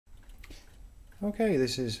Okay,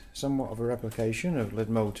 this is somewhat of a replication of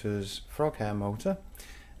Lidmotors' frog hair motor,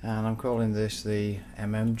 and I'm calling this the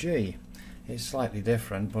MMG. It's slightly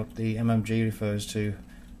different, but the MMG refers to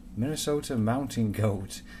Minnesota Mountain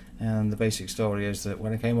Goat, and the basic story is that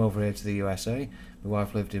when I came over here to the USA, my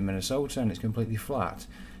wife lived in Minnesota and it's completely flat.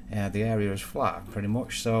 The area is flat pretty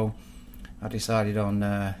much, so I decided on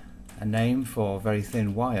a name for very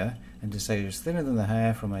thin wire and to say it's thinner than the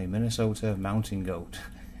hair from a Minnesota mountain goat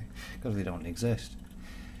because they don't exist.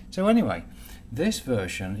 So anyway, this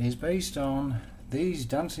version is based on these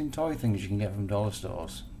dancing toy things you can get from dollar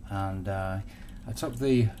stores, and I took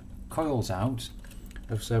the coils out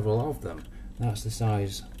of several of them. That's the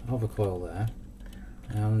size of a coil there,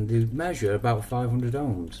 and they measure about 500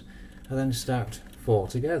 ohms. I then stacked 4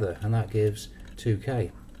 together and that gives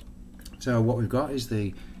 2K. So what we've got is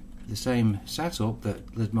the same setup that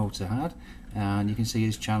Lidmotor had, and you can see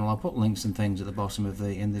his channel. I'll put links and things at the bottom of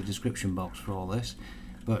in the description box for all this.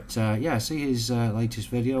 But yeah, see his latest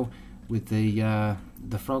video with the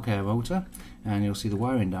frog hair motor, and you'll see the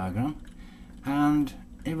wiring diagram, and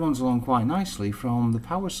it runs along quite nicely from the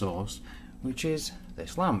power source, which is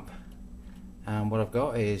this lamp. And what I've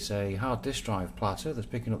got is a hard disk drive platter that's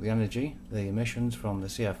picking up the energy, the emissions from the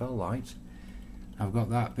CFL light. I've got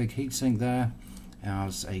that big heatsink there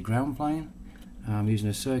as a ground plane. I'm using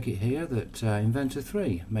a circuit here that Inventor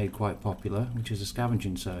 3 made quite popular, which is a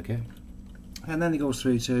scavenging circuit, and then it goes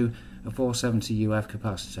through to a 470 UF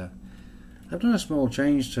capacitor. I've done a small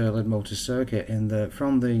change to Lidmotor's circuit in that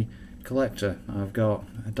from the collector I've got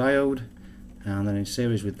a diode, and then in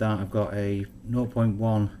series with that I've got a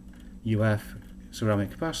 0.1 UF ceramic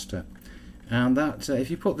capacitor, and that if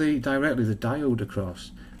you put directly the diode across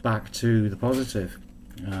back to the positive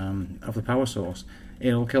of the power source,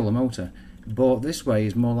 it'll kill the motor. But this way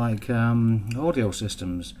is more like audio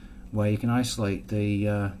systems where you can isolate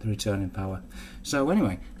the returning power. So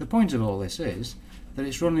anyway, the point of all this is that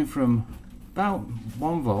it's running from about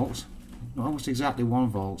 1 volt, almost exactly 1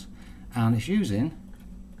 volt, and it's using,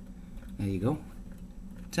 there you go,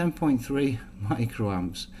 10.3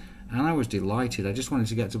 microamps. And I was delighted. I just wanted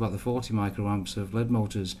to get to about the 40 microamps of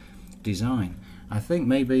Lidmotor's design. I think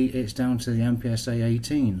maybe it's down to the MPSA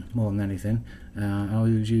 18 more than anything. I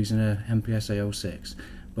was using a MPSA 06,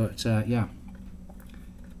 but yeah,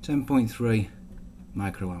 10.3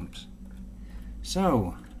 microamps.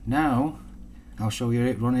 So now I'll show you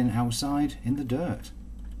it running outside in the dirt.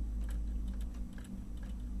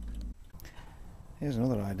 Here's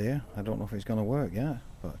another idea. I don't know if it's going to work yet,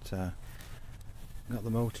 but got the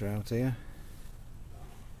motor out here,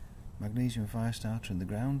 magnesium fire starter in the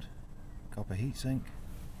ground, copper heatsink.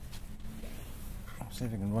 I'll see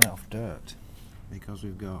if I can run it off dirt, because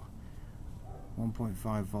we've got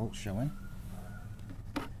 1.5 volts showing.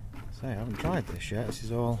 So I haven't tried this yet. This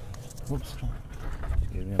is all, whoops,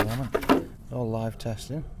 excuse me a moment, all live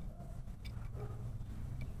testing.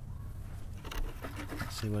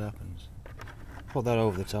 Let's see what happens. Put that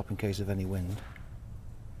over the top in case of any wind.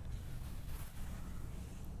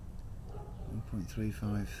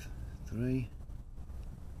 1.353.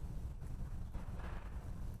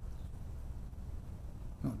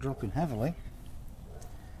 Not dropping heavily,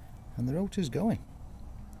 and the rotor's going.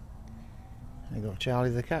 I've got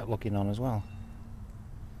Charlie the cat looking on as well.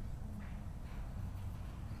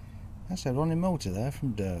 That's a running motor there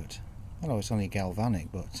from dirt. I know it's only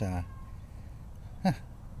galvanic, but I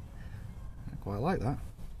quite like that.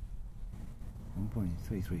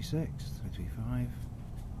 1.336, 335.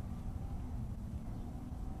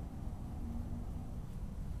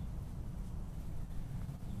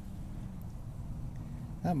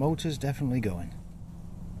 That motor's definitely going.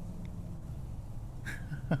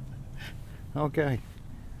 Okay.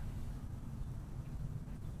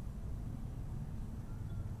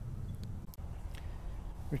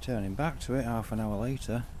 Returning back to it half an hour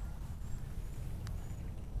later.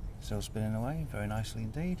 Still spinning away very nicely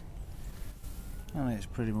indeed. And it's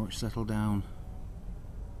pretty much settled down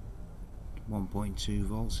 1.2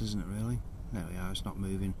 volts, isn't it really? There we are, it's not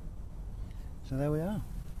moving. So there we are.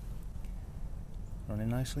 Running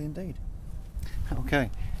nicely indeed. Okay,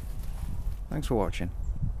 thanks for watching.